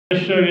To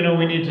show you know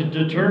we need to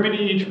determine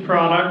each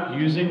product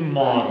using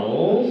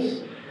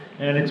models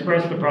and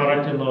express the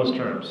product in those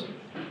terms.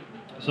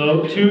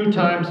 So 2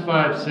 times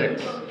 5,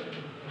 6.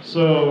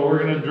 So we're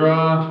going to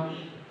draw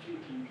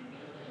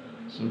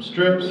some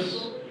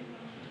strips.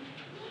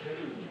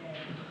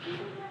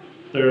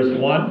 There's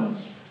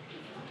 1.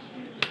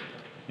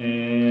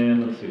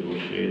 And let's see,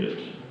 we'll shade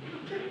it.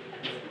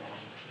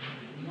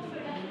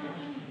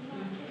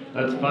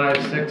 That's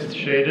 5, 6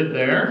 shaded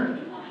there.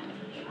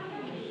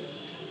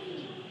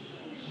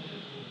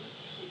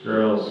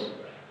 Girls.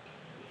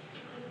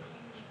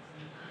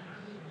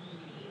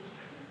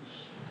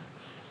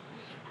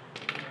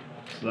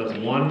 So that's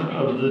one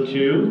of the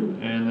 2,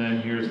 and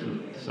then here's the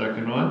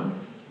second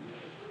one.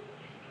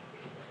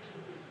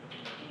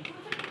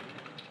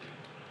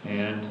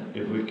 And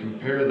if we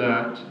compare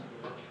that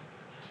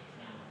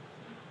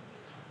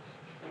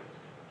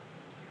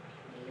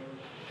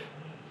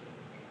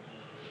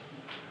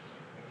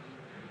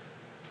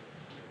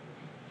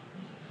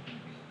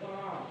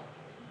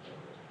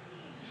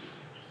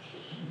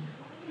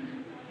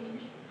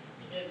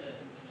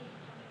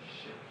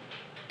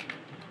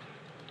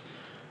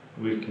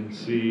we can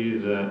see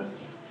that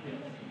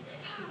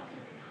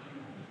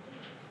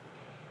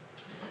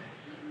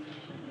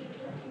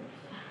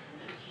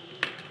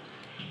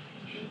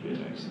should be a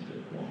nice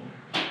thick one.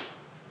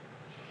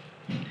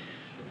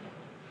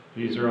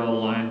 These are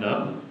all lined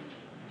up.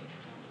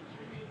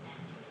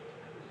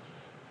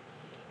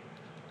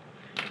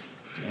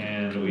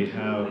 And we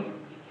have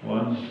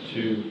 1,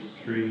 2,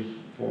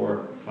 3,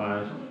 4,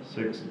 5,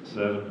 6,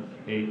 7,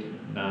 8,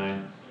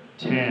 9,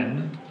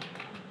 10.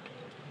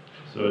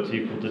 So it's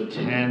equal to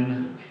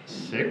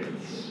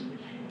 10/6.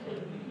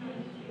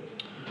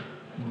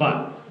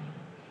 But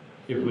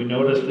if we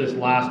notice this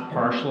last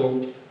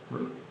partial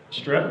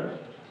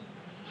strip,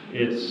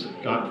 it's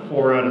got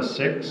 4 out of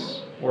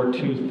 6, or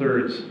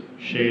 2/3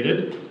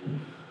 shaded.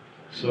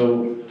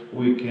 So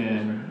we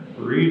can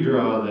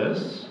redraw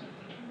this.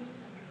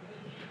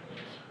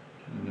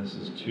 And this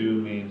is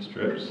 2 main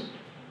strips.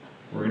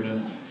 We're going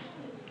to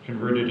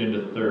convert it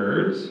into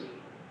thirds.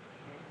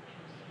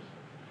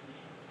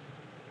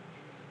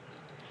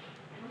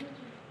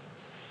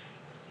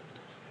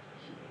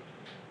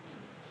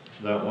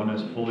 That one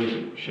is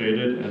fully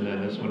shaded, and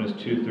then this one is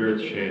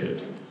 2/3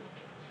 shaded.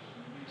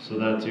 So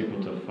that's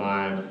equal to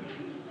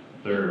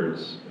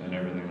 5/3, and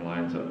everything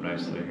lines up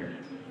nicely here.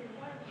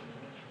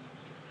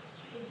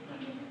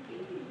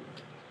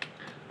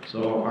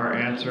 So our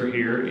answer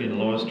here in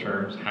lowest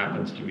terms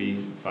happens to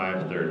be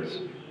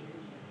 5/3.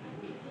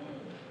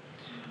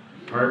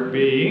 Part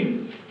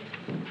B.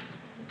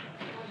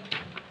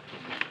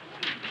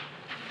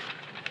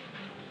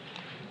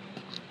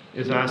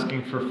 Is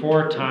asking for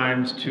 4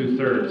 times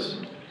 2/3.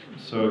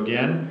 So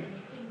again,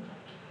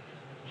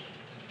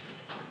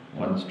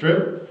 1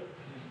 strip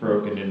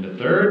broken into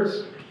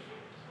thirds.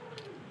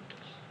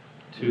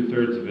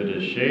 2/3 of it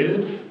is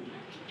shaded.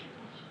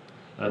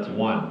 That's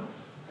 1.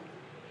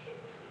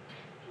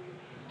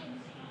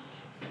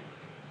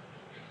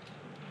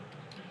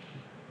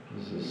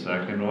 This is the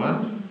second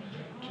one.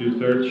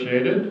 2/3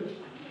 shaded.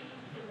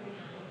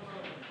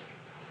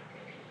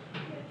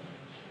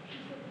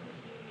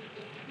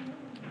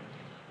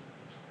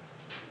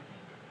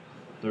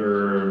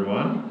 Third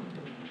one,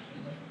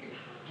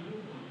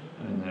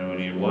 and then we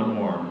need 1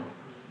 more.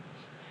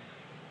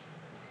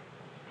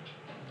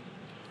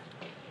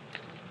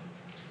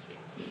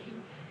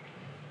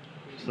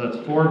 So that's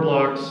 4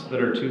 blocks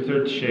that are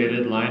 2/3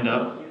 shaded, lined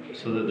up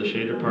so that the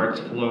shaded parts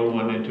flow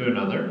one into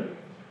another.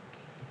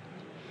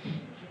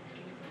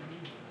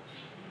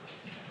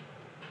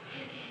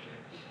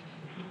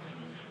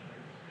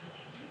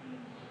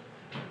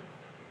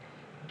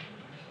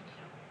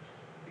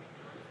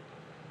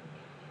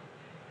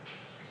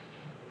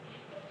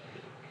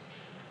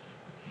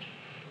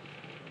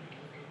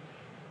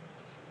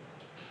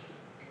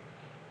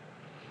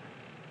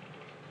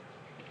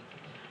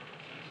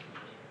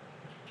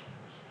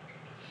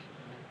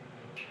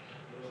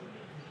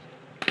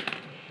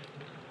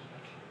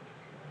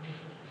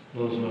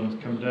 Those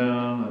ones come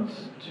down,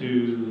 that's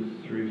 2,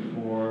 3,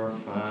 4,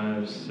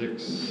 5,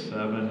 6,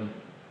 7.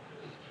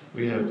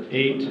 We have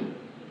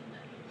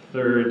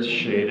 8/3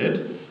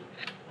 shaded.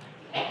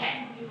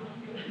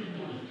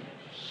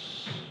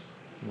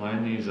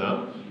 Line these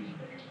up.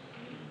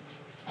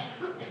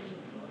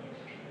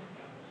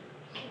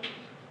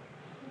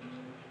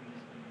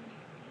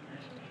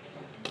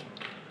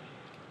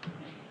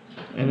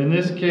 And in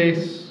this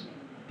case,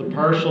 the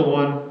partial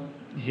one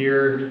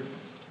here,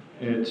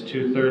 it's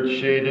 2/3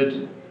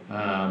 shaded.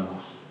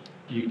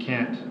 You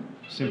can't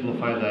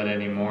simplify that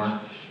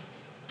anymore.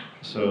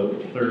 So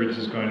thirds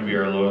is going to be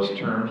our lowest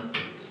term.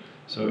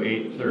 So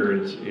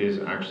 8/3 is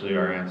actually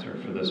our answer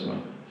for this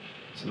one.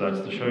 So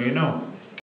that's the show you know.